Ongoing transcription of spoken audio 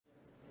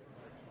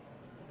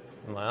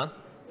Am I on?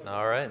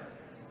 All right.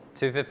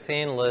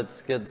 2:15,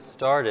 let's get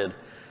started.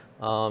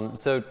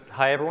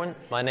 Hi everyone,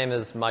 my name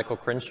is Michael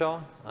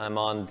Crenshaw. I'm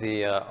on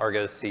the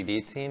Argo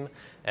CD team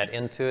at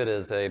Intuit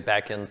as a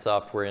back-end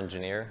software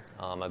engineer.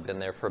 I've been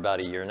there for about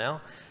a year now.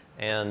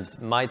 And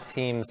my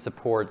team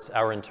supports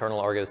our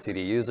internal Argo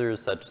CD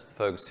users, such as the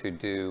folks who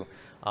do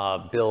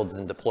builds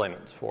and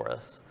deployments for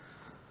us.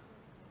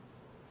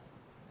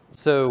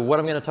 So what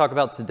I'm going to talk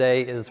about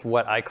today is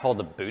what I call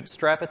the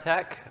bootstrap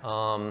attack.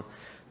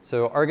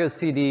 So Argo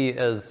CD,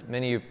 as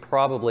many of you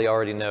probably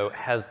already know,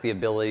 has the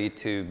ability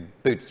to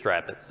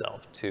bootstrap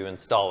itself, to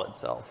install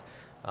itself.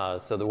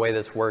 So the way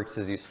this works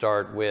is you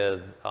start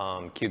with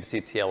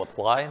kubectl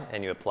apply,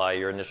 and you apply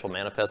your initial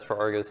manifest for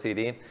Argo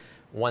CD.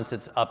 Once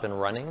it's up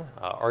and running,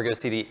 Argo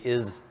CD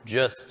is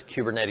just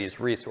Kubernetes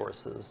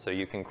resources. So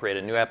you can create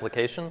a new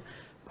application,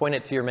 point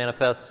it to your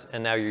manifests,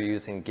 and now you're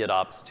using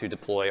GitOps to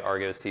deploy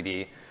Argo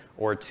CD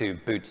or to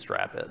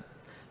bootstrap it.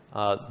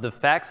 The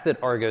fact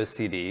that Argo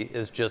CD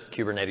is just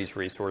Kubernetes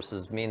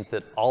resources means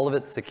that all of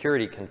its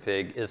security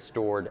config is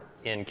stored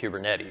in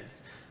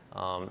Kubernetes.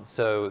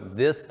 So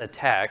this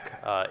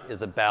attack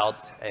is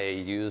about a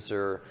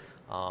user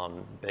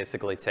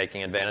basically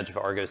taking advantage of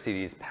Argo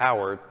CD's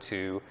power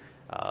to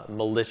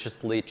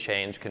maliciously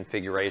change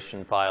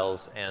configuration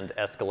files and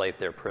escalate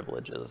their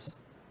privileges.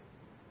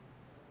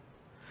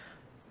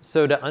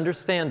 So to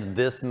understand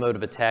this mode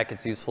of attack,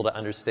 it's useful to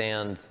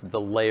understand the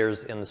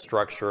layers in the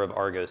structure of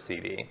Argo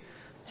CD.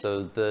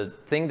 So the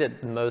thing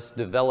that most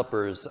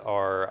developers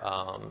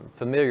are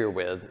familiar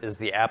with is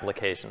the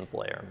applications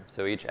layer.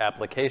 So each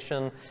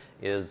application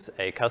is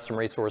a custom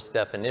resource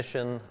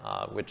definition,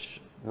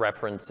 which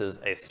references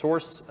a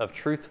source of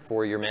truth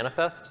for your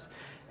manifests,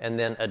 and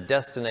then a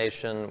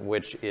destination,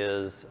 which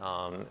is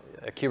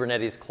a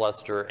Kubernetes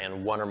cluster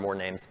and one or more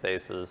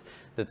namespaces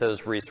that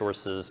those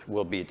resources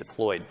will be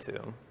deployed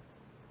to.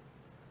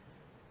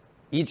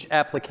 Each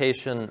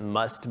application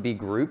must be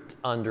grouped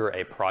under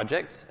a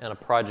project, and a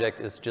project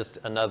is just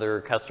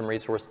another custom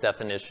resource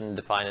definition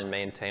defined and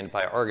maintained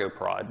by Argo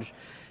Proj.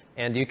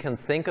 And you can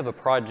think of a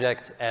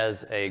project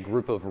as a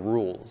group of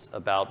rules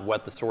about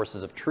what the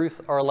sources of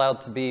truth are allowed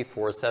to be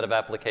for a set of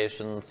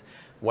applications,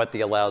 what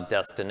the allowed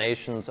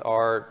destinations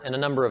are, and a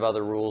number of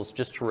other rules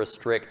just to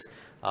restrict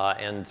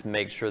and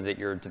make sure that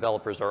your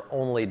developers are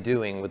only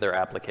doing with their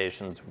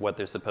applications what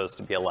they're supposed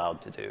to be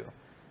allowed to do.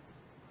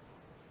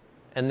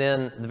 And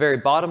then the very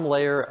bottom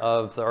layer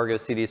of the Argo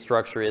CD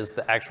structure is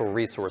the actual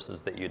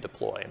resources that you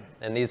deploy.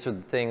 And these are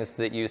the things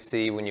that you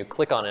see when you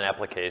click on an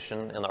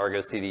application in the Argo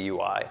CD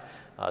UI.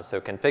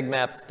 So config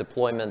maps,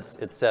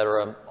 deployments, et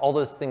cetera, all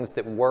those things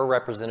that were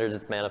represented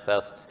as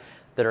manifests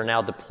that are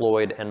now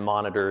deployed and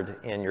monitored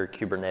in your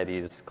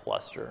Kubernetes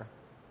cluster.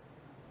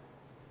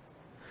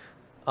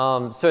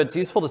 So it's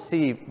useful to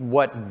see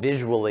what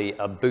visually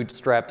a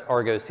bootstrapped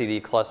Argo CD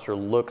cluster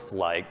looks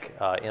like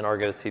in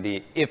Argo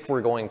CD if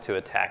we're going to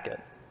attack it.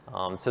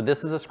 So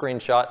this is a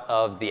screenshot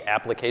of the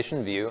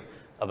application view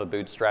of a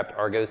bootstrapped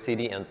Argo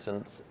CD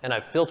instance, and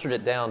I've filtered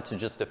it down to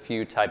just a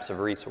few types of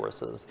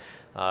resources.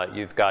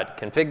 You've got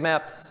config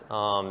maps,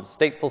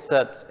 stateful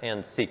sets,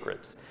 and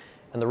secrets.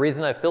 And the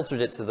reason I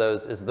filtered it to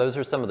those is those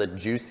are some of the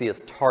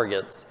juiciest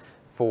targets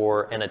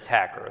for an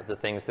attacker, the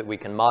things that we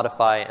can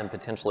modify and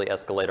potentially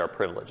escalate our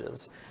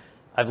privileges.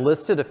 I've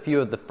listed a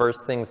few of the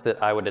first things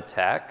that I would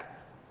attack,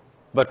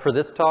 but for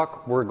this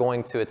talk, we're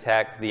going to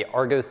attack the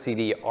Argo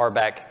CD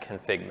RBAC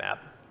config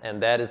map. And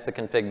that is the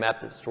config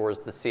map that stores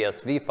the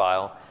CSV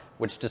file,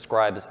 which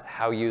describes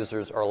how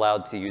users are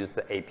allowed to use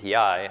the API,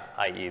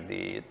 i.e.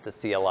 the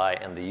CLI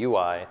and the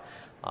UI,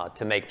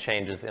 to make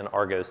changes in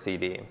Argo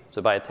CD.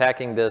 So by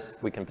attacking this,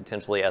 we can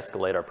potentially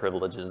escalate our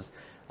privileges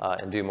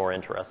and do more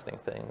interesting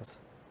things.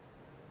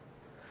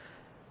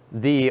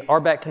 The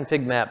RBAC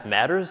config map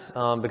matters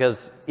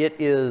because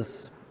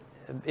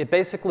it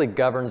basically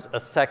governs a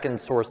second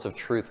source of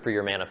truth for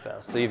your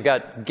manifest. So you've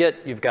got Git,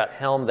 you've got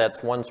Helm,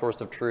 that's one source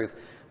of truth,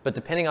 but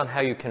depending on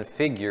how you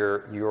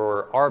configure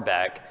your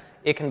RBAC,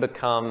 it can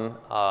become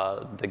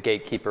the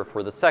gatekeeper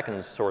for the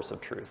second source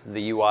of truth,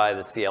 the UI,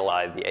 the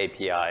CLI, the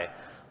API.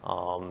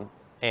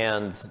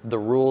 And the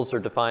rules are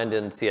defined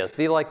in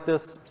CSV like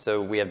this,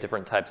 so we have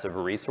different types of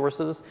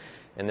resources.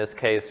 In this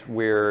case,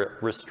 we're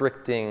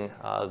restricting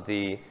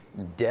the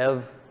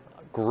dev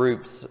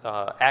group's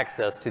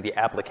access to the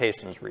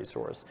applications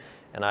resource.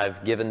 And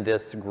I've given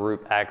this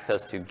group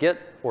access to Git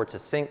or to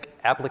sync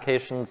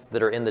applications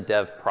that are in the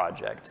dev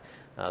project.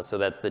 So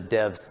that's the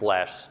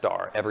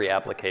dev/star, every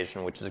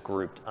application which is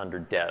grouped under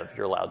dev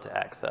you're allowed to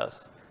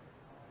access.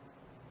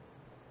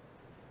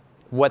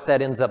 What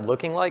that ends up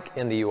looking like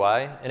in the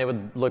UI, and it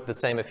would look the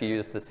same if you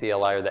used the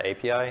CLI or the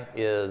API,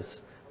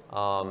 is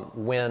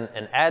when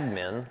an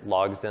admin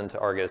logs into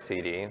Argo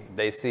CD,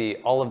 they see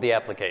all of the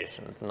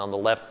applications. And on the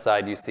left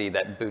side, you see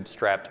that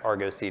bootstrapped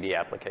Argo CD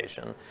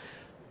application.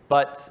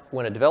 But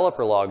when a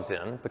developer logs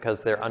in,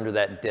 because they're under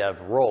that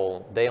dev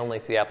role, they only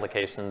see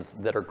applications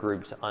that are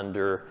grouped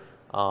under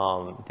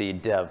the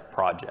dev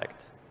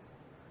project.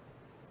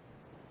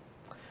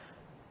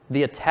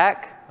 The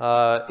attack,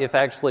 if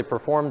actually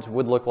performed,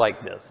 would look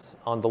like this.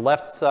 On the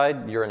left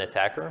side, you're an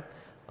attacker.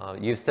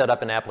 You've set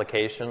up an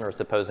application, or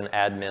suppose an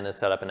admin has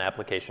set up an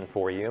application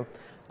for you.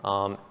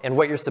 And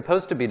what you're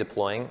supposed to be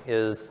deploying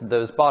is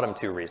those bottom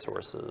two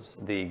resources,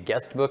 the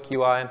guestbook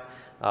UI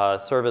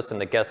service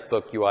and the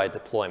guestbook UI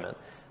deployment.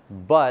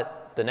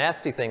 But the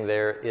nasty thing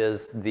there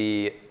is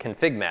the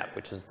config map,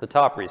 which is the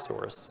top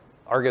resource,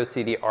 Argo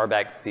CD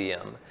RBAC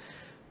CM.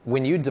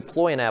 When you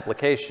deploy an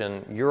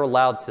application, you're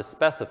allowed to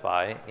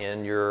specify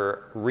in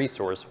your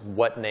resource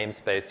what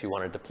namespace you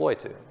want to deploy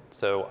to.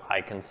 So I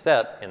can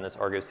set in this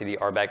Argo CD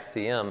RBAC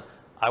CM,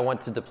 I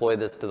want to deploy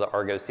this to the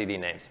Argo CD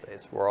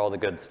namespace where all the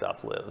good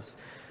stuff lives.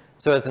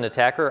 So as an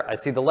attacker, I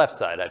see the left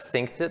side. I've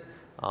synced it.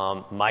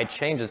 My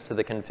changes to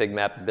the config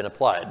map have been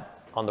applied.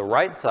 On the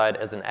right side,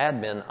 as an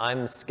admin,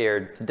 I'm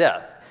scared to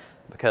death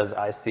because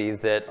I see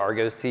that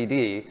Argo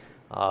CD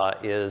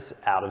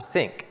is out of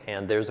sync,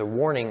 and there's a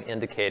warning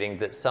indicating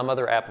that some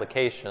other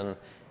application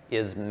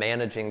is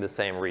managing the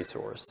same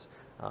resource.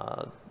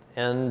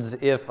 And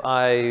if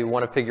I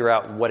want to figure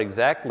out what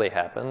exactly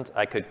happened,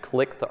 I could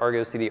click the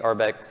Argo CD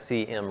RBAC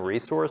CM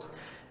resource,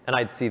 and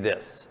I'd see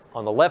this.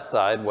 On the left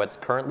side, what's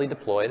currently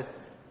deployed,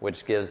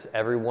 which gives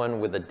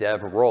everyone with a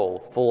dev role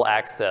full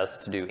access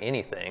to do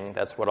anything.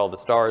 That's what all the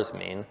stars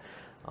mean.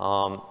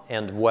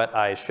 And what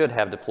I should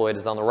have deployed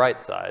is on the right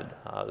side,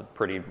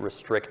 pretty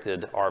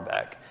restricted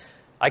RBAC.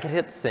 I could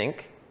hit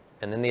sync,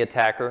 and then the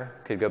attacker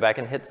could go back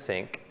and hit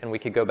sync, and we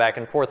could go back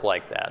and forth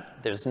like that.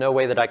 There's no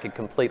way that I could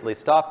completely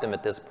stop them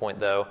at this point,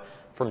 though,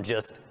 from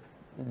just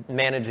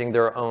managing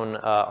their own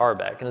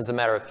RBAC. And as a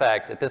matter of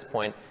fact, at this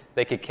point,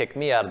 they could kick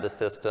me out of the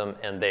system,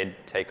 and they'd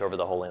take over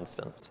the whole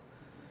instance.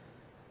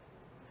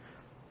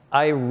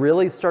 I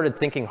really started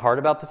thinking hard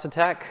about this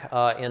attack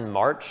in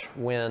March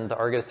when the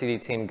Argo CD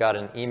team got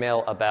an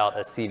email about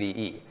a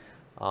CVE.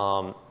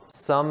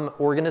 Some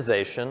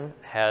organization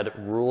had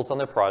rules on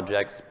their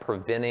projects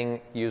preventing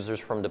users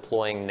from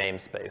deploying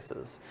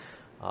namespaces.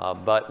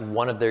 But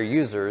one of their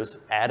users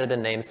added a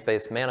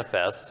namespace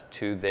manifest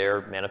to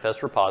their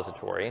manifest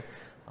repository,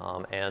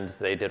 and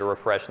they did a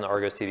refresh in the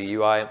Argo CD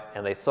UI,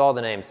 and they saw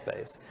the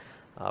namespace,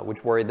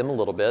 which worried them a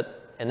little bit.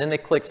 And then they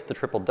clicked the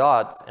triple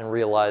dots and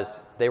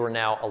realized they were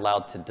now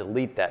allowed to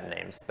delete that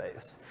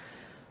namespace.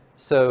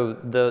 So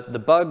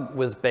the bug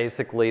was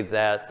basically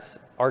that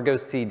Argo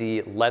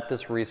CD let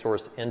this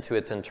resource into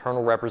its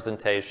internal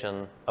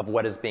representation of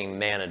what is being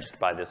managed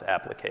by this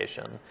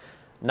application.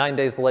 9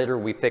 days later,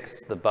 we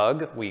fixed the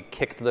bug. We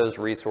kicked those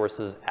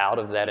resources out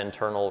of that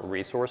internal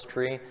resource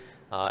tree.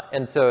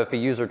 And so if a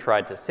user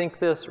tried to sync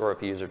this, or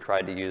if a user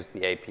tried to use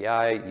the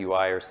API,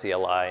 UI, or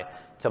CLI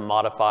to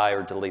modify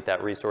or delete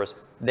that resource,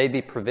 they'd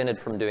be prevented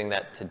from doing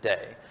that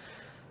today.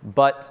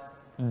 But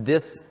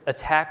this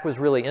attack was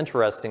really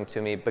interesting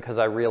to me because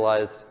I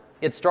realized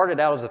it started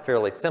out as a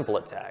fairly simple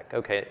attack.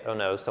 Okay, oh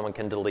no, someone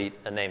can delete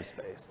a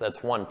namespace.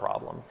 That's one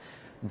problem.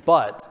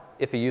 But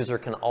if a user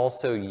can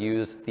also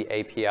use the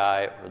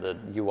API or the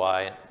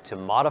UI to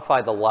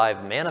modify the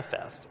live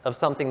manifest of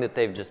something that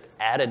they've just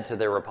added to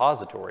their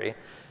repository,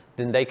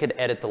 then they could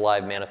edit the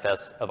live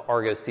manifest of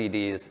Argo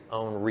CD's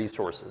own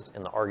resources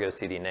in the Argo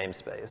CD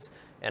namespace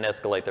and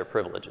escalate their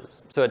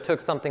privileges. So it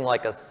took something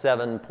like a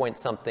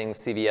 7-point-something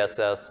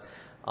CVSS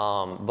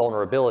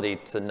vulnerability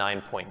to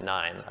 9.9,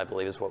 I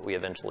believe is what we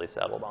eventually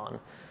settled on.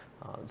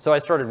 So I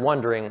started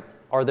wondering,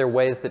 are there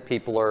ways that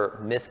people are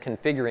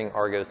misconfiguring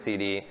Argo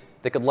CD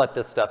that could let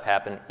this stuff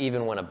happen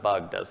even when a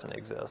bug doesn't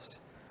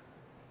exist?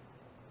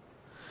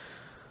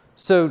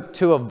 So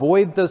to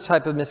avoid those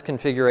type of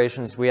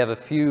misconfigurations, we have a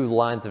few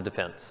lines of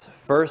defense.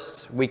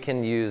 First, we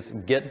can use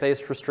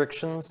Git-based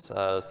restrictions.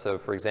 So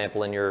for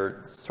example, in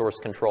your source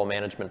control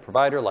management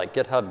provider like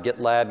GitHub,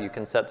 GitLab, you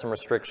can set some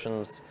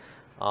restrictions.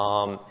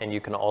 And you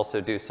can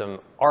also do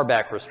some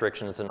RBAC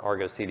restrictions in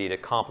Argo CD to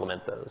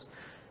complement those.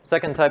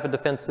 Second type of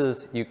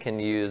defenses, you can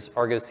use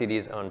Argo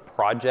CD's own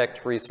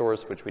project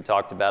resource, which we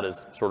talked about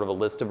as sort of a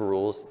list of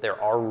rules.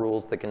 There are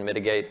rules that can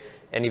mitigate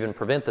and even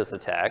prevent this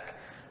attack.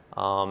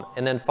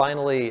 And then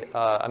finally,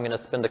 I'm going to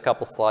spend a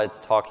couple slides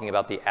talking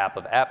about the app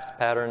of apps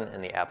pattern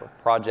and the app of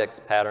projects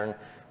pattern,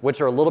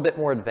 which are a little bit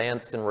more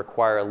advanced and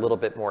require a little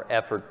bit more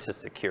effort to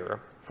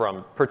secure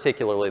from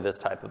particularly this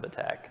type of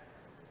attack.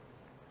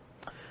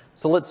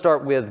 So let's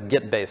start with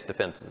Git-based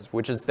defenses,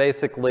 which is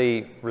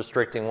basically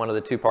restricting one of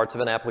the two parts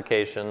of an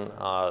application,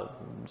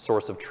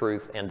 source of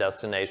truth and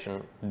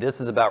destination.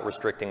 This is about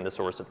restricting the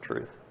source of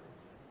truth.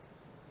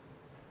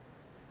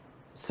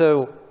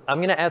 So I'm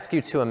going to ask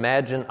you to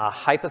imagine a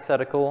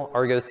hypothetical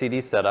Argo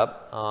CD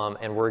setup,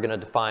 and we're going to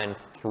define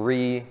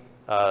 3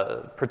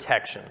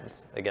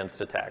 protections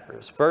against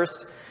attackers.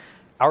 First,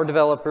 our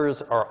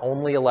developers are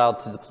only allowed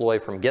to deploy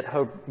from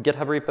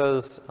GitHub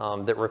repos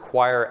that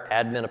require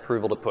admin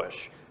approval to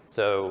push.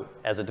 So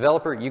as a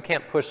developer, you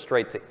can't push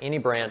straight to any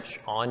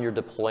branch on your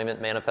deployment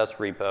manifest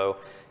repo.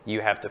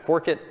 You have to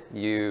fork it,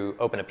 you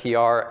open a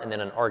PR, and then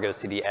an Argo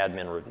CD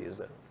admin reviews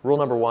it. Rule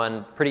number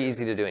 1, pretty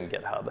easy to do in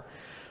GitHub.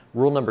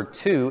 Rule number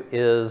 2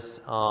 is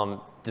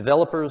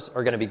Developers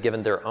are going to be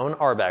given their own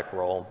RBAC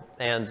role,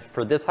 and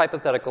for this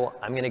hypothetical,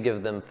 I'm going to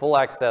give them full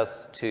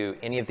access to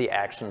any of the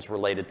actions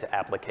related to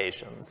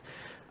applications.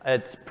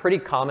 It's pretty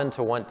common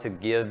to want to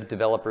give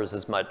developers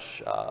as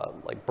much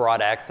like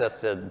broad access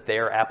to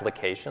their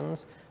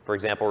applications, for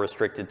example,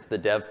 restricted to the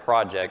dev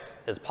project,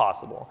 as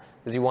possible,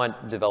 because you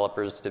want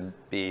developers to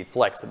be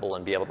flexible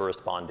and be able to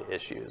respond to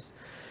issues.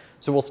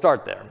 So we'll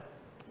start there.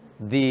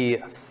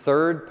 The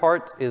third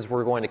part is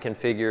we're going to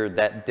configure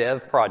that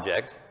dev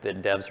project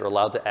that devs are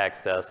allowed to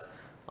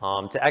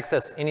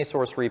access any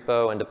source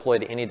repo and deploy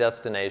to any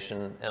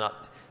destination. And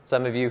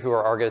some of you who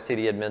are Argo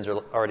CD admins are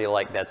already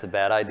like, that's a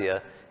bad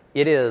idea.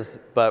 It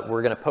is, but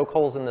we're going to poke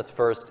holes in this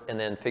first and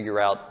then figure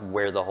out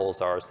where the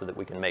holes are so that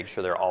we can make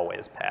sure they're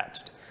always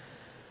patched.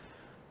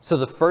 So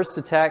the first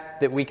attack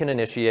that we can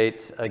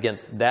initiate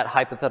against that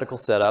hypothetical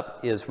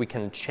setup is we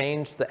can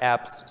change the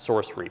app's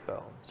source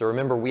repo. So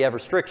remember, we have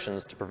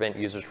restrictions to prevent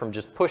users from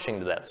just pushing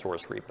to that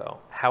source repo.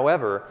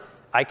 However,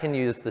 I can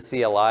use the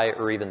CLI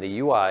or even the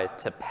UI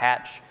to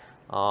patch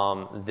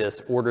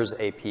this orders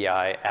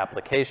API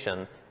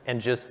application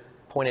and just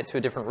point it to a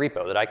different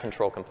repo that I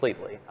control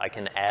completely. I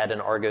can add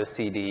an Argo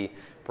CD,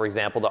 for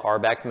example, the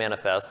RBAC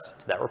manifest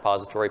to that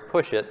repository,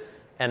 push it,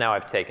 and now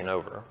I've taken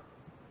over.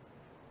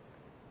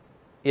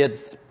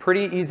 It's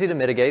pretty easy to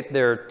mitigate.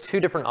 There are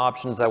two different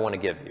options I want to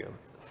give you.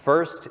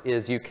 First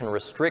is you can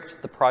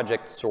restrict the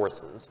project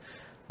sources.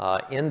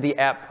 In the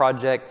app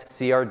project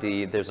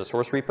CRD, there's a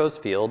source repos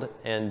field,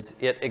 and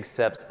it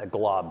accepts a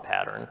glob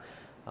pattern.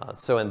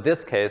 So in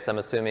this case, I'm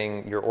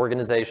assuming your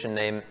organization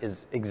name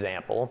is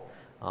example,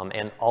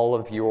 and all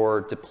of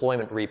your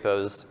deployment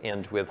repos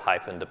end with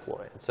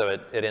 -deploy. So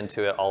at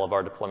Intuit, all of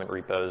our deployment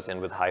repos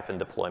end with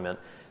 -deployment.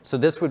 So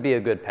this would be a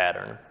good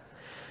pattern.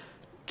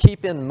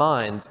 Keep in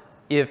mind,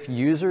 if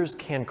users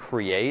can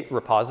create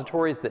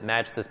repositories that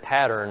match this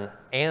pattern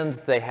and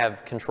they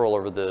have control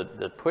over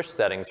the push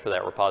settings for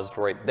that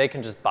repository, they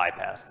can just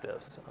bypass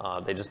this.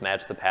 They just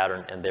match the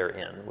pattern and they're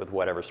in with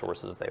whatever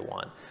sources they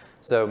want.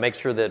 So make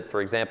sure that,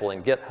 for example,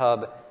 in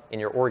GitHub, in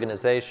your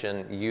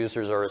organization,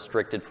 users are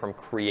restricted from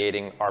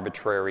creating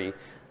arbitrary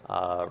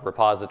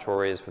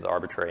repositories with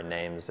arbitrary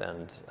names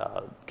and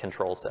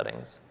control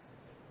settings.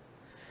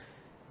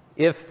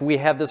 If we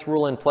have this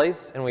rule in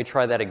place and we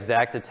try that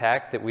exact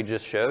attack that we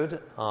just showed,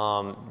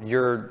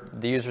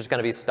 the user's going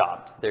to be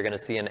stopped. They're going to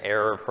see an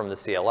error from the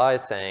CLI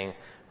saying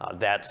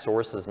that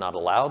source is not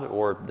allowed,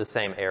 or the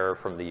same error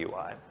from the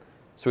UI.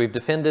 So we've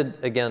defended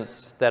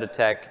against that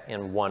attack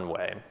in one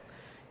way.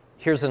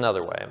 Here's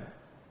another way.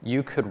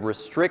 You could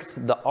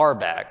restrict the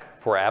RBAC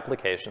for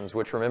applications,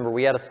 which remember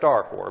we had a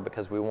star for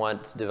because we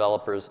want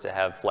developers to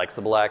have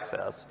flexible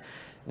access.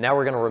 Now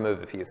we're going to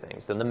remove a few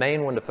things. And the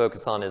main one to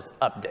focus on is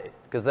update,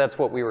 because that's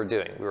what we were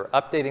doing. We were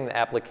updating the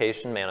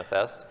application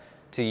manifest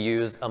to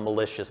use a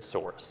malicious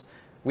source.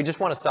 We just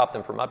want to stop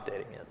them from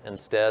updating it.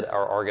 Instead,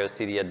 our Argo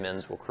CD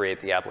admins will create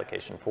the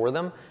application for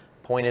them,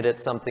 point it at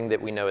something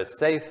that we know is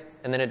safe,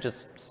 and then it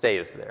just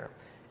stays there.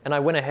 And I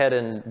went ahead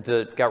and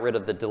got rid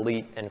of the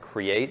delete and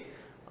create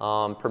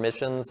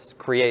permissions.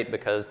 Create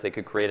because they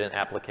could create an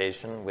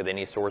application with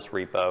any source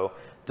repo.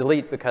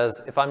 Delete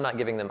because if I'm not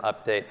giving them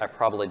update, I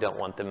probably don't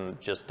want them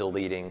just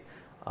deleting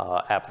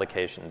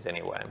applications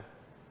anyway.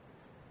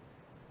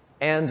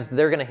 And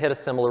they're going to hit a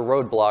similar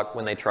roadblock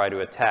when they try to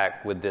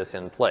attack with this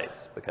in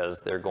place,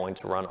 because they're going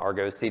to run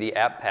Argo CD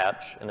app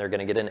patch and they're going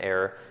to get an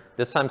error.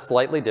 This time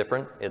slightly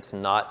different. It's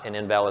not an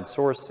invalid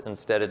source.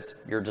 Instead,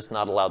 you're just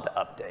not allowed to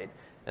update.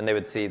 And they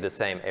would see the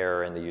same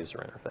error in the user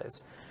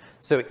interface.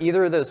 So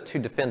either of those two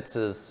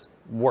defenses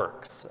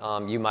works.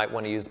 You might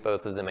want to use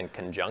both of them in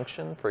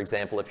conjunction. For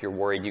example, if you're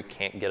worried you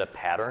can't get a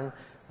pattern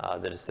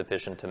that is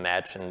sufficient to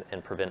match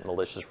and prevent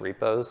malicious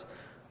repos.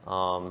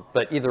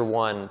 But either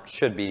one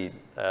should be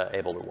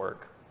able to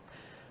work.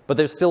 But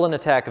there's still an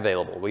attack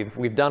available.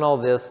 We've done all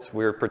this.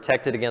 We're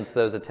protected against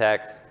those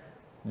attacks.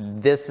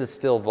 This is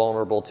still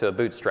vulnerable to a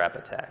bootstrap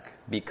attack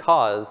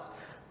because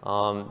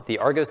the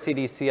Argo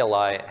CD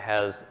CLI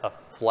has a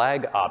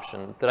flag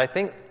option that I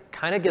think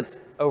kind of gets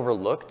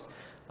overlooked.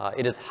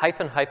 It is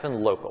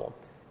 --local.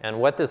 And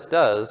what this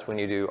does when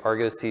you do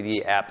Argo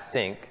CD app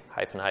sync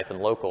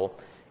 --local,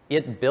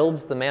 it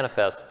builds the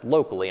manifest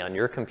locally on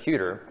your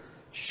computer,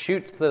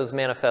 shoots those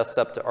manifests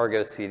up to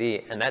Argo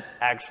CD, and that's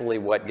actually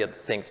what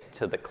gets synced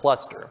to the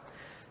cluster.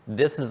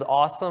 This is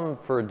awesome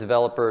for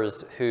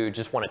developers who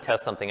just want to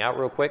test something out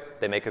real quick.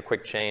 They make a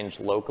quick change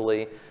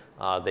locally.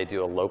 They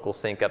do a local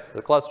sync up to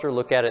the cluster,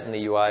 look at it in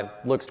the UI,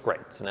 looks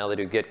great. So now they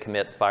do git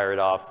commit, fire it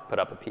off, put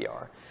up a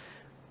PR.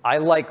 I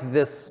like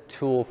this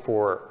tool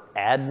for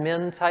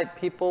admin type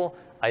people.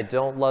 I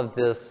don't love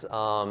this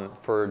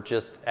for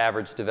just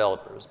average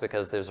developers,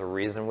 because there's a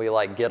reason we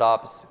like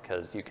GitOps,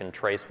 because you can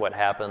trace what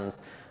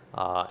happens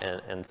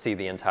and see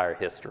the entire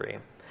history.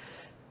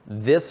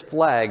 This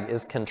flag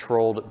is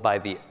controlled by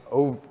the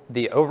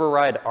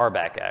override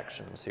RBAC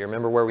action. So you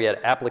remember where we had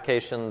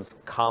applications,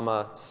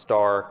 comma,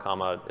 star,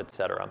 comma,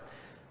 etc.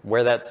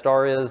 Where that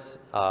star is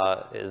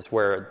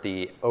where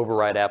the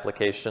override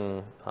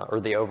application or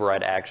the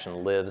override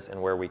action lives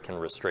and where we can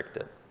restrict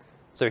it.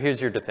 So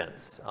here's your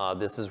defense.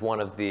 This is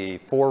one of the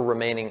 4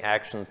 remaining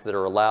actions that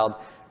are allowed.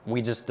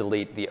 We just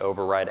delete the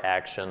override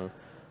action.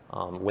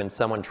 When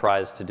someone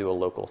tries to do a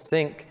local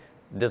sync,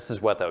 this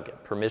is what they'll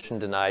get. Permission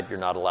denied, you're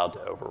not allowed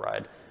to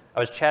override. I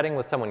was chatting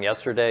with someone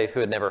yesterday who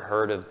had never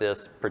heard of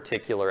this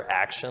particular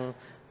action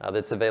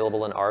that's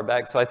available in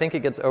RBAC. So I think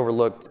it gets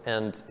overlooked,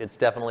 and it's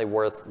definitely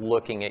worth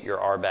looking at your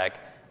RBAC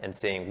and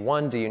seeing,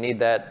 1, do you need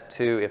that?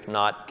 2, if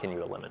not, can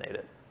you eliminate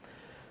it?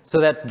 So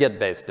that's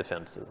get-based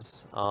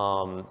defenses.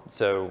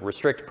 So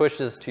restrict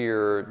pushes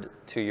to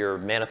your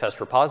manifest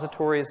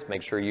repositories.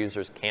 Make sure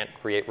users can't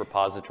create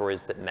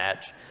repositories that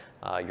match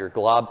your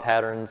glob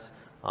patterns.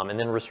 And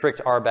then restrict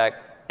RBAC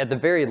at the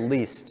very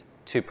least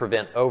to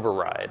prevent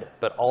override,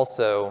 but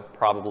also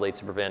probably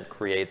to prevent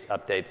creates,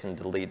 updates, and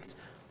deletes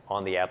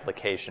on the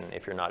application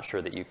if you're not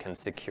sure that you can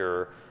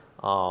secure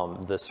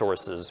the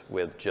sources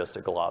with just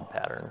a glob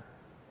pattern.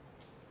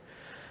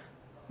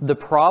 The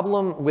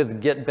problem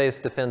with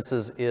get-based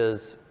defenses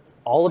is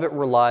all of it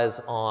relies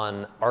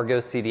on Argo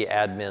CD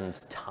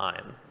admin's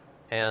time.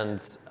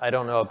 And I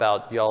don't know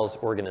about y'all's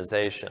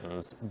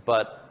organizations,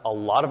 but a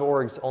lot of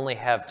orgs only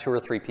have 2 or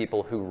 3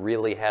 people who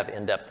really have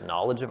in-depth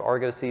knowledge of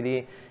Argo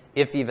CD,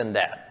 if even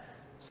that.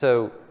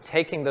 So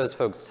taking those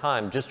folks'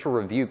 time just to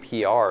review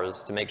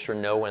PRs to make sure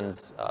no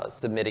one's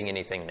submitting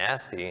anything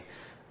nasty,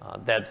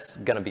 that's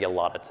going to be a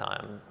lot of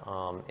time.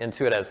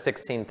 Intuit has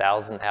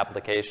 16,000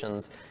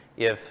 applications.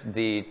 If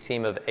the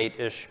team of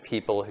 8-ish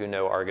people who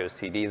know Argo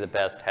CD the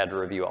best had to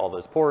review all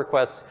those pull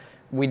requests,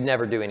 we'd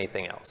never do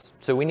anything else.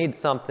 So we need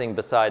something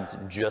besides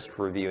just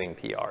reviewing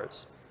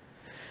PRs.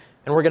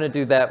 And we're going to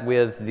do that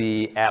with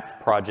the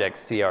app project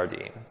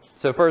CRD.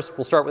 So first,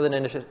 we'll start with an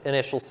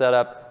initial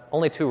setup.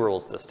 Only 2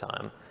 rules this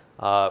time.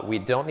 We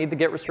don't need the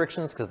get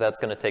restrictions because that's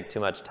going to take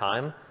too much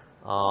time.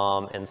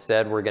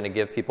 Instead, we're going to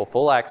give people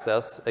full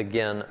access,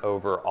 again,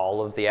 over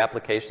all of the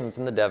applications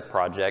in the dev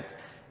project.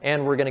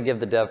 And we're going to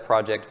give the dev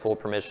project full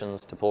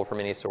permissions to pull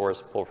from any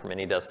source, pull from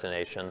any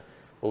destination.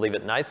 We'll leave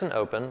it nice and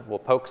open. We'll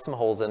poke some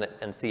holes in it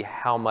and see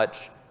how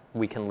much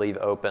we can leave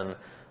open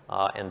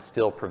and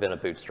still prevent a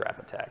bootstrap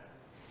attack.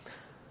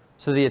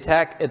 So the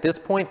attack at this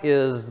point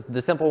is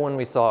the simple one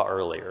we saw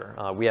earlier.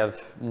 We have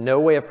no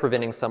way of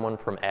preventing someone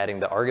from adding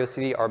the Argo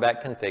CD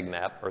RBAC config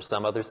map or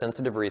some other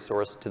sensitive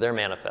resource to their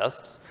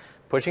manifests,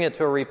 pushing it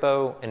to a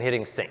repo, and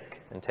hitting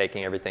sync and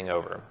taking everything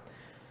over.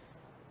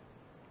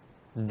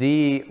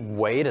 The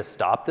way to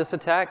stop this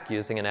attack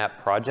using an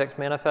app project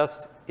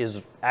manifest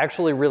is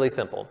actually really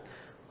simple.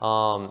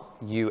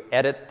 You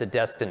edit the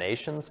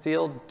destinations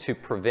field to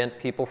prevent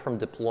people from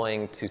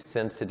deploying to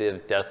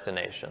sensitive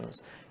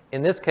destinations.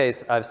 In this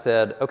case, I've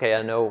said, okay,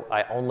 I know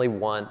I only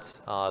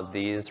want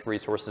these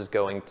resources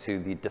going to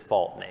the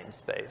default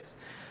namespace.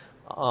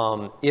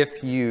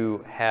 If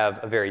you have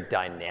a very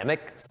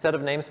dynamic set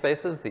of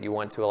namespaces that you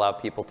want to allow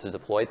people to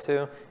deploy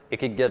to, it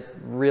could get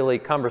really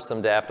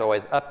cumbersome to have to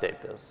always update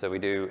this. So we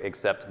do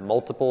accept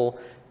multiple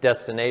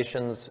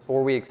destinations,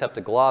 or we accept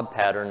a glob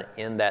pattern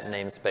in that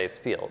namespace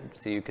field.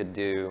 So you could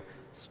do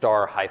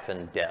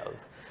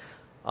 *-dev.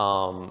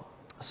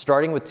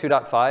 Starting with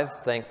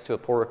 2.5, thanks to a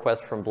pull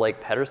request from Blake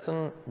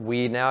Pedersen,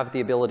 we now have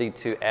the ability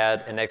to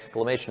add an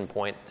exclamation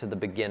point to the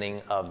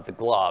beginning of the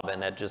glob,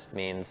 and that just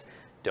means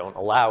don't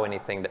allow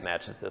anything that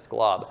matches this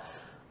glob.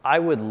 I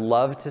would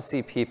love to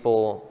see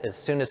people, as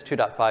soon as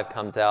 2.5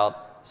 comes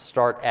out,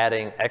 start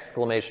adding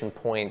exclamation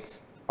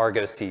points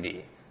Argo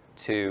CD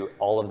to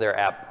all of their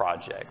app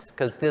projects,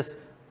 because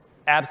this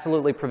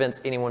absolutely prevents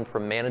anyone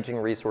from managing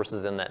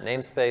resources in that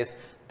namespace.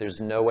 There's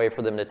no way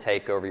for them to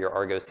take over your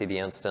Argo CD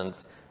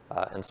instance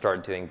and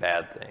start doing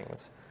bad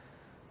things.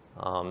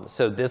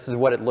 So this is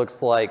what it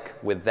looks like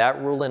with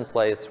that rule in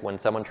place when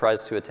someone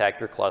tries to attack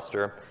your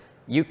cluster.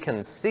 You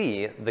can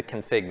see the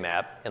config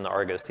map in the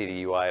Argo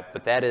CD UI,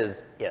 but that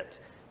is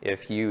it.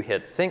 If you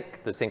hit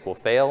sync, the sync will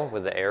fail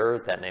with the error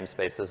that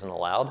namespace isn't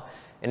allowed.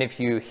 And if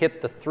you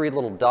hit the 3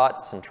 little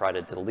dots and try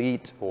to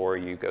delete, or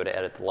you go to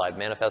edit the live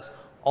manifest,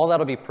 all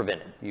that'll be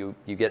prevented. You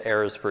get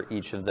errors for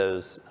each of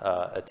those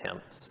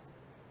attempts.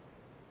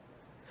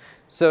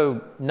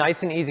 So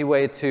nice and easy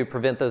way to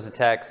prevent those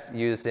attacks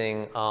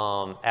using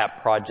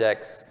app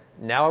projects.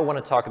 Now I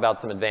want to talk about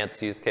some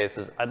advanced use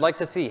cases. I'd like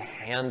to see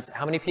hands,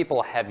 how many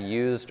people have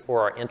used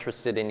or are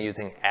interested in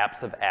using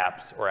apps of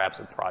apps or apps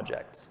of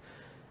projects?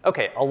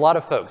 Okay, a lot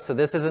of folks. So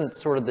this isn't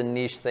sort of the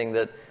niche thing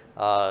that,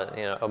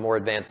 a more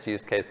advanced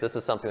use case. This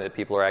is something that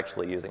people are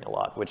actually using a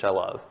lot, which I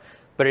love.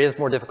 But it is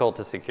more difficult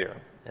to secure,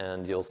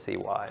 and you'll see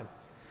why.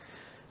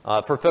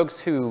 For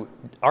folks who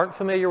aren't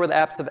familiar with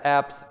apps of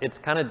apps, it's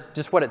kind of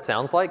just what it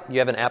sounds like. You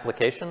have an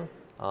application,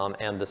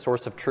 and the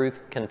source of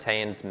truth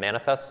contains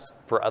manifests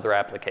for other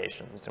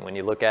applications. And when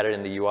you look at it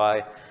in the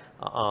UI,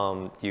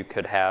 you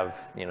could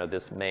have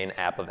this main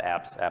app of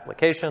apps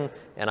application,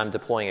 and I'm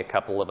deploying a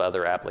couple of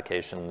other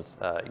applications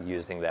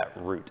using that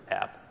root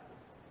app.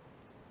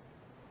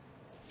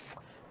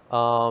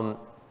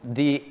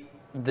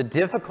 The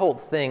difficult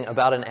thing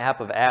about an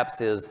app of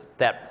apps is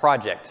that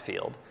project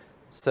field.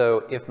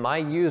 So if my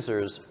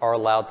users are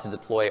allowed to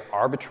deploy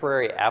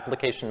arbitrary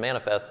application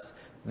manifests,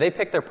 they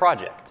pick their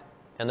project.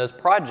 And those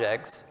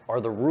projects are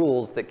the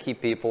rules that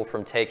keep people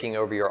from taking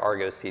over your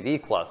Argo CD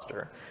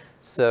cluster.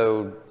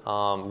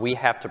 So we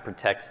have to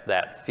protect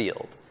that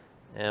field.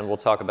 And we'll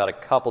talk about a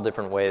couple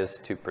different ways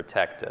to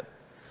protect it.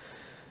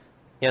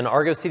 In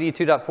Argo CD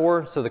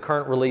 2.4, so the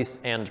current release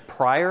and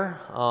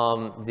prior,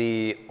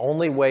 the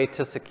only way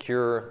to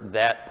secure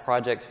that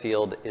project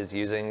field is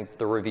using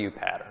the review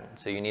pattern.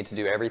 So you need to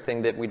do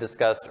everything that we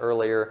discussed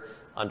earlier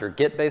under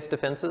Git-based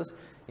defenses.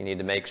 You need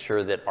to make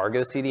sure that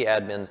Argo CD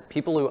admins,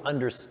 people who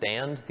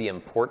understand the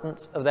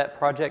importance of that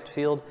project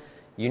field,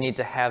 you need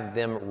to have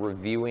them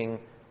reviewing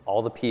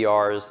all the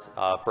PRs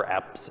for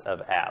apps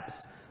of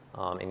apps.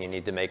 And you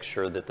need to make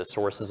sure that the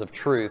sources of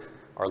truth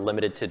are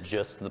limited to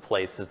just the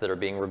places that are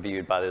being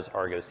reviewed by those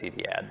Argo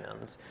CD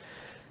admins.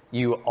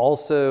 You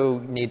also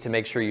need to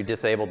make sure you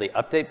disable the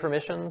update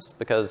permissions,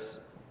 because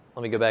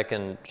let me go back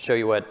and show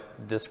you what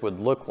this would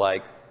look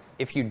like.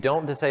 If you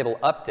don't disable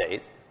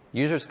update,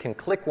 users can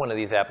click one of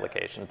these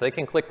applications. They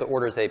can click the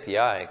orders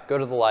API, go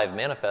to the live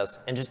manifest,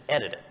 and just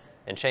edit it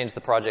and change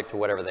the project to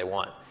whatever they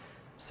want.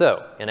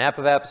 So in app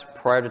of apps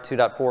prior to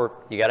 2.4,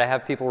 you got to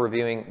have people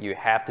reviewing. You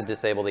have to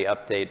disable the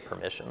update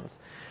permissions.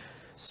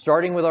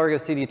 Starting with Argo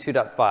CD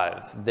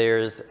 2.5,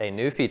 there's a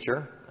new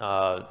feature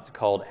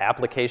called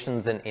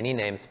Applications in Any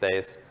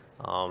Namespace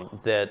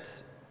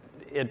that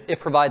it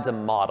provides a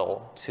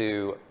model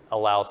to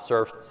allow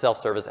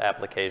self-service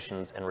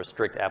applications and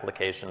restrict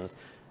applications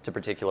to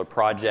particular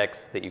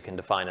projects that you can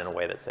define in a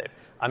way that's safe.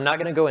 I'm not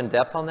going to go in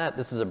depth on that.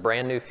 This is a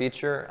brand new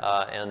feature,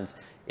 and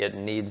it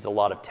needs a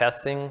lot of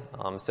testing.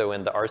 So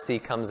when the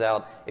RC comes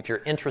out, if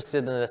you're interested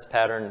in this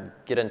pattern,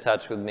 get in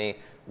touch with me.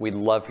 We'd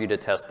love for you to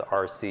test the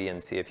RC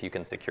and see if you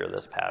can secure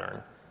this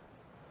pattern.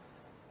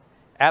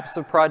 Apps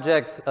of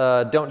projects,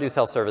 don't do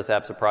self-service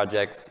apps of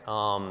projects.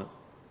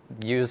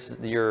 Use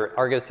your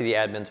Argo CD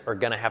admins are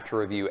going to have to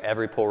review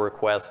every pull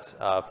request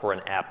for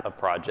an app of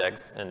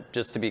projects. And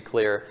just to be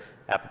clear,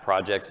 app of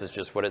projects is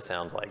just what it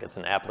sounds like. It's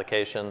an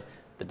application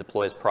that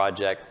deploys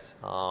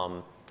projects.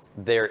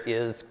 There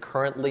is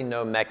currently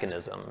no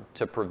mechanism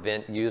to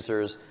prevent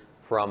users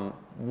from,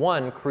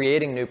 one,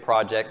 creating new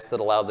projects that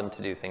allow them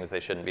to do things they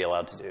shouldn't be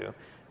allowed to do,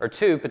 or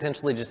two,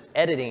 potentially just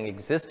editing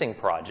existing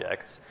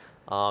projects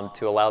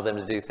to allow them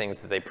to do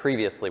things that they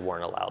previously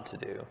weren't allowed to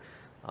do.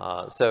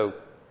 So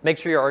make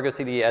sure your Argo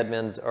CD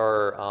admins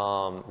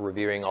are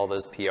reviewing all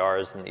those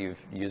PRs and that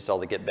you've used all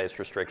the Git-based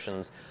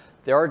restrictions.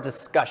 There are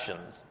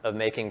discussions of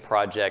making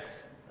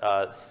projects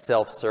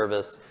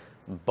self-service,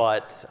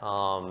 but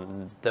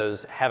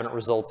those haven't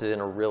resulted in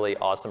a really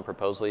awesome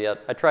proposal yet.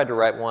 I tried to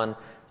write one,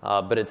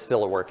 but it's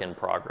still a work in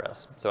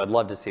progress. So I'd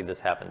love to see this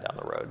happen down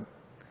the road.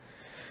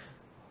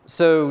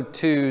 So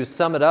to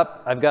sum it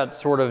up, I've got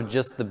sort of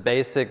just the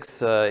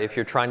basics. If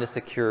you're trying to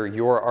secure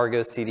your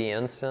Argo CD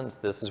instance,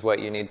 this is what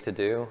you need to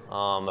do.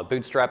 A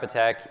bootstrap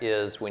attack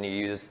is when you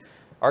use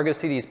Argo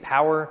CD's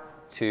power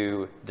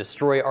to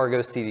destroy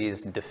Argo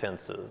CD's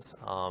defenses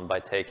by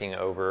taking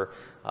over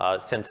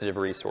sensitive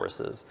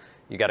resources.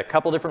 You got a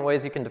couple different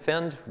ways you can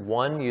defend.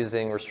 One,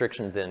 using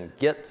restrictions in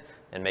Git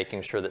and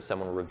making sure that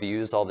someone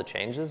reviews all the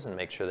changes and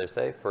make sure they're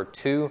safe. For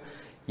two,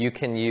 you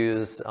can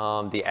use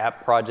the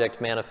app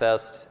project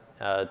manifest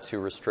to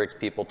restrict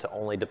people to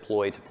only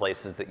deploy to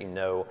places that you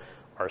know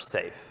are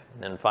safe.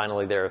 And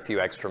finally, there are a few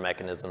extra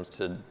mechanisms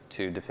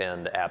to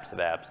defend apps of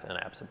apps and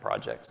apps of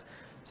projects.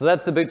 So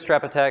that's the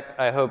bootstrap attack.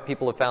 I hope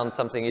people have found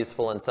something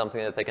useful and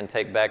something that they can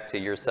take back to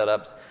your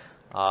setups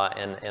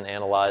and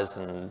analyze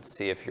and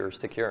see if you're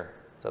secure.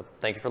 So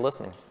thank you for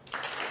listening.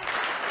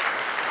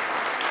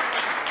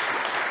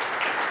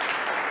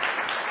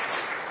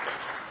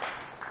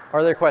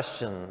 Are there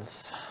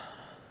questions?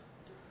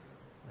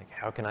 Like,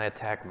 how can I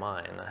attack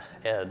mine?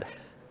 Ed.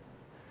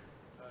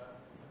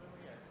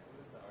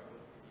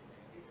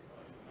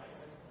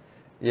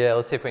 Yeah,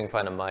 let's see if we can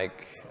find a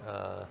mic.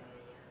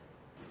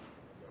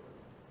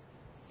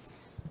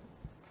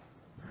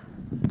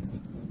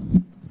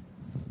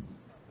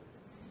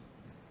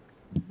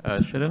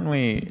 Shouldn't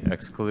we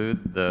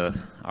exclude the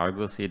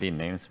Argo CD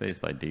namespace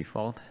by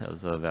default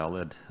as a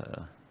valid,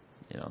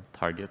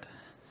 target?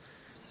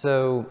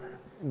 So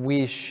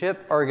we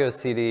ship Argo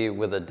CD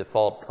with a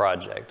default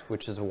project,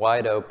 which is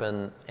wide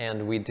open,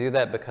 and we do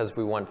that because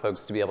we want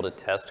folks to be able to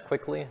test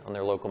quickly on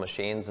their local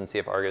machines and see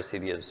if Argo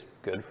CD is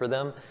good for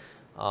them.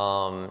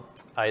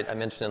 I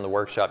mentioned in the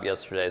workshop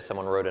yesterday,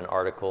 someone wrote an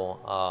article,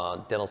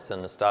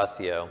 Denelson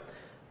Nastasio,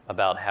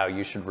 about how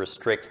you should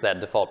restrict that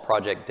default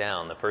project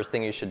down. The first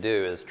thing you should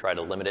do is try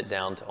to limit it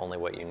down to only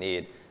what you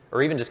need,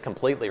 or even just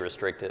completely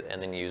restrict it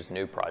and then use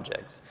new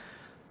projects.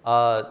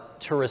 To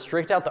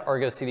restrict out the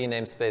Argo CD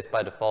namespace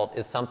by default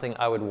is something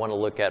I would want to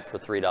look at for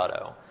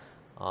 3.0.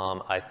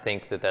 I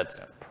think that that's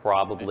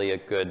probably a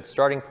good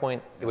starting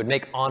point. It would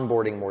make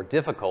onboarding more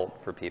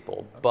difficult for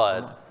people,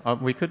 but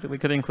we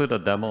could include a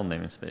demo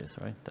namespace,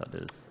 right? That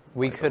is.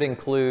 We could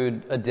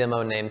include a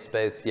demo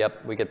namespace.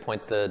 Yep, we could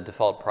point the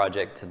default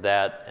project to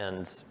that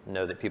and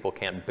know that people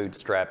can't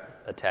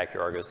bootstrap attack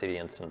your Argo CD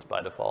instance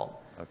by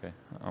default. Okay.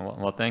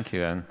 Well, thank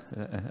you, and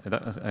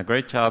a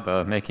great job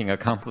making a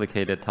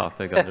complicated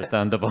topic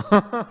understandable.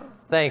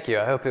 Thank you.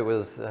 I hope it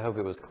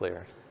was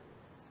clear.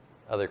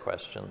 Other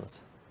questions?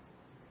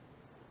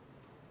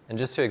 And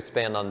just to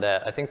expand on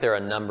that, I think there are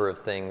a number of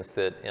things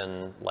that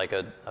in like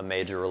a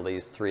major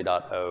release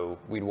 3.0,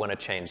 we'd want to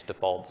change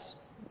defaults,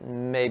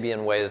 maybe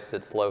in ways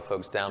that slow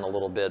folks down a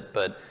little bit,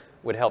 but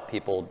would help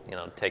people,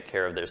 take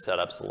care of their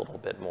setups a little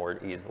bit more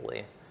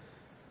easily.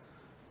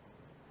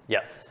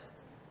 Yes.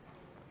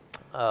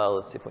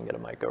 Let's see if we can get a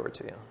mic over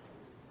to you.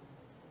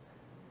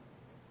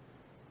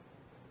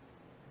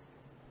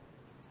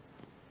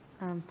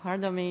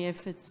 Pardon me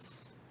if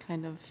it's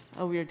kind of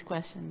a weird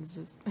question.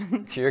 Just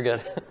You're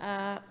good.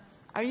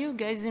 Are you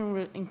guys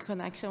in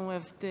connection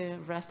with the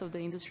rest of the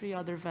industry,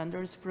 other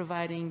vendors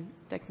providing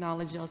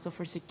technology also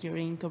for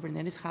securing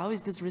Kubernetes? How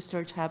is this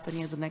research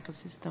happening as an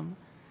ecosystem?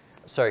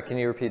 Sorry, can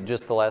you repeat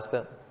just the last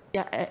bit?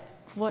 Yeah,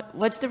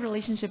 what's the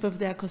relationship of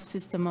the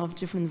ecosystem of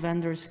different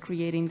vendors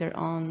creating their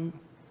own?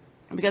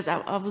 Because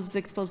I was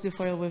exposed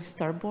before with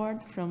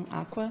Starboard from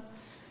Aqua,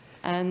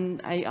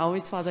 and I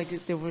always felt like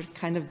they were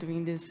kind of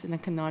doing this in a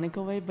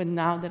canonical way, but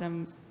now that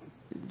I'm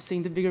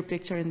seeing the bigger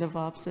picture in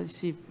DevOps, I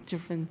see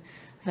different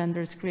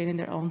vendors creating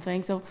their own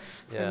thing. So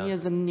for me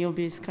as a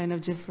newbie, it's kind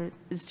of different.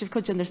 It's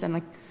difficult to understand,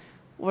 like,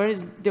 where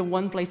is the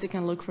one place you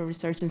can look for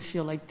research and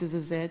feel like this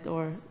is it,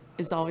 or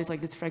is always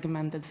like this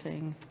fragmented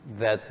thing?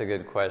 That's a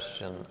good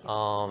question.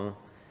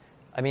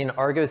 I mean,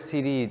 Argo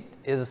CD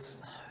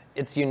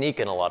it's unique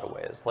in a lot of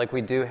ways. Like,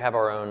 we do have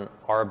our own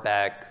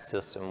RBAC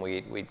system.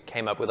 We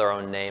came up with our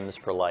own names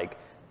for like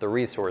the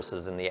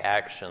resources and the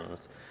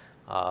actions.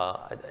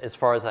 As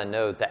far as I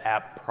know, the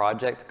app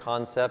project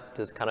concept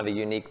is kind of a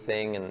unique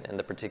thing in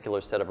the particular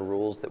set of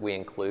rules that we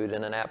include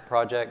in an app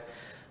project.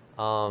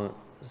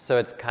 So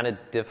it's kind of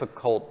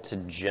difficult to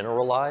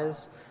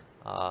generalize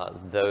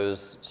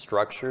those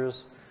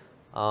structures.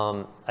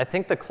 I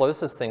think the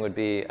closest thing would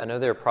be, I know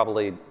there are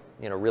probably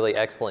really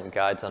excellent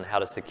guides on how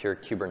to secure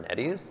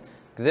Kubernetes,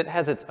 because it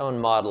has its own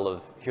model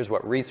of here's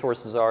what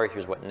resources are,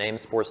 here's what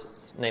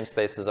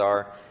namespaces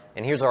are,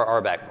 and here's our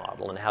RBAC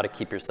model and how to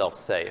keep yourself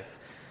safe.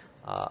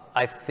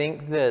 I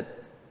think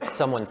that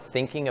someone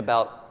thinking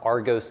about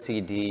Argo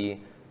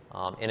CD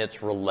in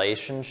its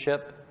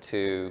relationship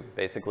to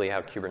basically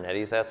how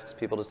Kubernetes asks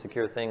people to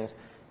secure things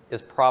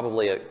is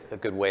probably a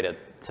good way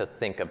to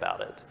think about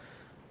it.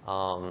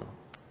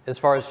 As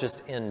far as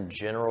just in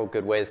general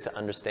good ways to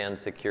understand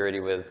security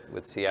with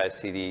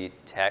CI/CD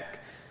tech,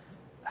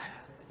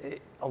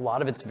 a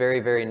lot of it's very,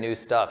 very new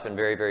stuff and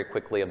very, very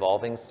quickly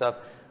evolving stuff.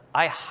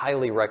 I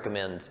highly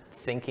recommend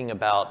thinking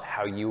about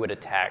how you would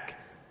attack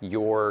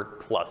your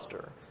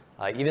cluster.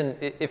 Even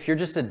if you're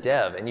just a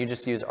dev and you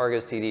just use Argo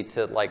CD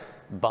to like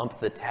bump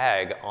the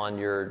tag on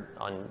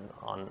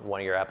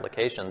one of your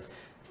applications,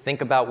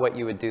 think about what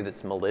you would do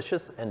that's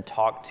malicious and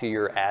talk to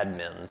your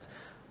admins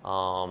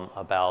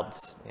about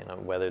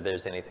whether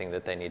there's anything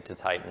that they need to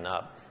tighten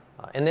up.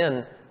 And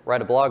then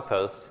write a blog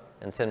post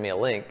and send me a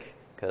link,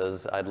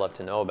 because I'd love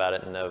to know about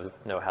it and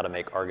know how to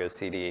make Argo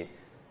CD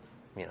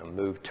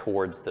move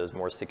towards those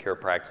more secure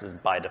practices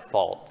by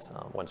default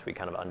once we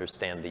kind of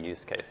understand the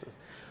use cases.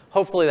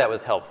 Hopefully that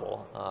was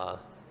helpful.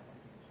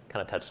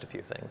 Kind of touched a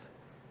few things.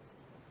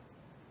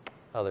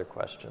 Other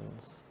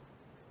questions?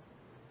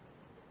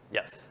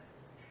 Yes?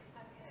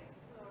 Have you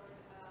explored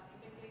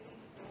integrating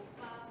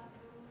OPA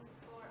rules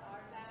for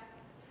RBAC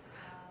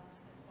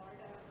as part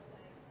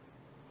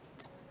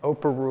of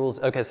OPA rules.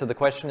 Okay, so the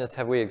question is,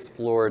 have we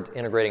explored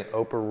integrating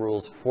OPA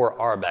rules for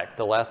RBAC?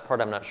 The last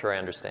part I'm not sure I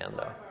understand,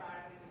 though.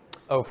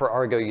 Oh, for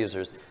Argo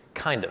users,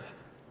 kind of.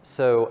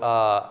 So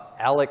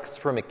Alex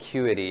from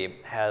Acuity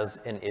has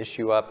an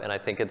issue up, and I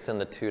think it's in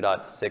the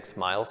 2.6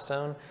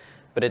 milestone,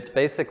 but it's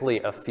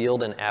basically a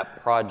field and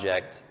app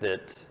project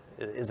that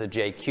is a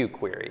JQ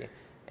query.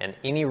 And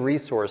any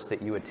resource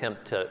that you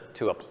attempt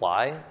to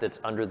apply that's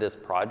under this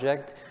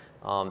project,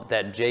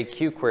 that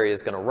JQ query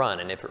is going to run.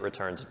 And if it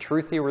returns a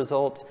truthy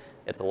result,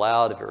 it's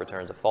allowed. If it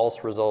returns a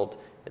false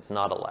result, it's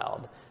not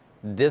allowed.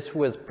 This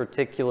was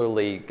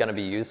particularly going to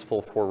be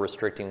useful for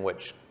restricting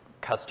which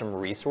custom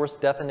resource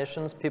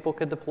definitions people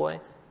could deploy,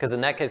 because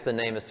in that case, the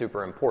name is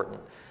super important.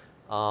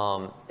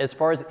 As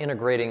far as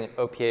integrating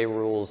OPA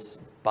rules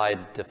by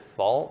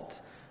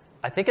default,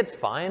 I think it's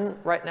fine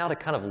right now to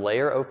kind of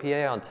layer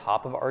OPA on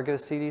top of Argo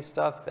CD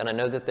stuff. And I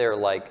know that they're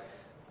like,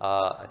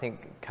 I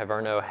think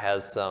Kyverno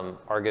has some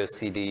Argo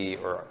CD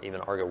or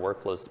even Argo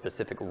workflows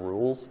specific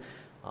rules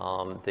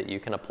that you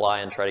can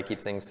apply and try to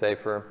keep things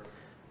safer.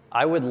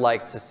 I would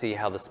like to see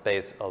how the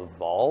space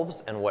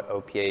evolves and what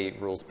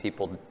OPA rules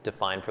people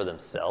define for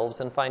themselves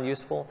and find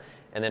useful,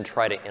 and then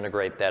try to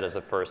integrate that as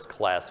a first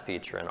class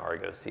feature in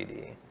Argo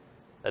CD.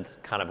 That's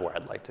kind of where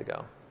I'd like to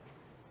go.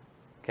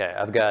 Okay,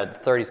 I've got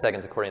 30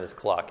 seconds according to this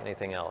clock.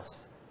 Anything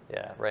else?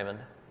 Yeah, Raymond?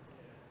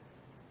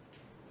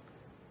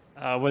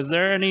 Was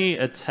there any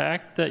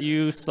attack that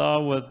you saw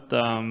with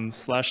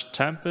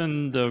 /temp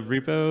in the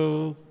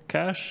repo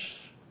cache?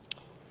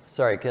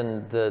 Sorry,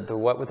 can the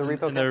what with the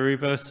repo? In the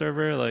repo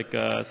server, like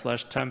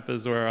 /temp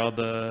is where all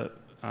the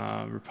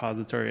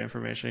repository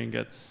information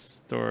gets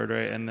stored,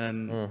 right? And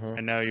then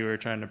and now you were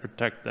trying to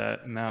protect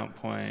that mount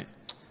point.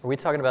 Are we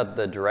talking about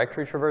the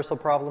directory traversal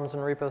problems in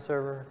repo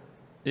server?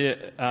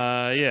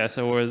 Yeah.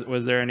 So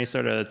was there any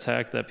sort of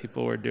attack that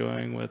people were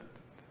doing with?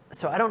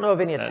 So I don't know of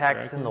any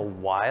attacks directly? in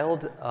the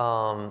wild.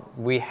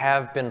 We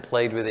have been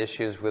plagued with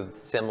issues with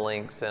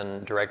symlinks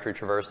and directory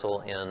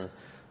traversal in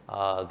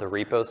the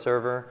repo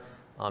server.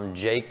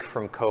 Jake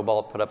from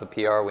Cobalt put up a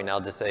PR. We now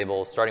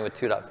disable, starting with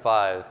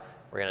 2.5,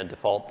 we're going to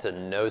default to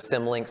no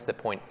symlinks that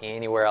point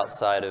anywhere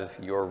outside of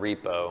your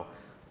repo.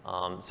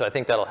 So I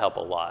think that'll help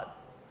a lot.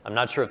 I'm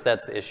not sure if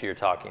that's the issue you're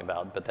talking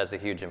about, but that's a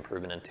huge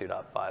improvement in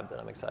 2.5 that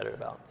I'm excited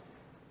about.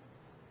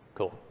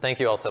 Cool. Thank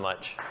you all so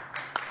much.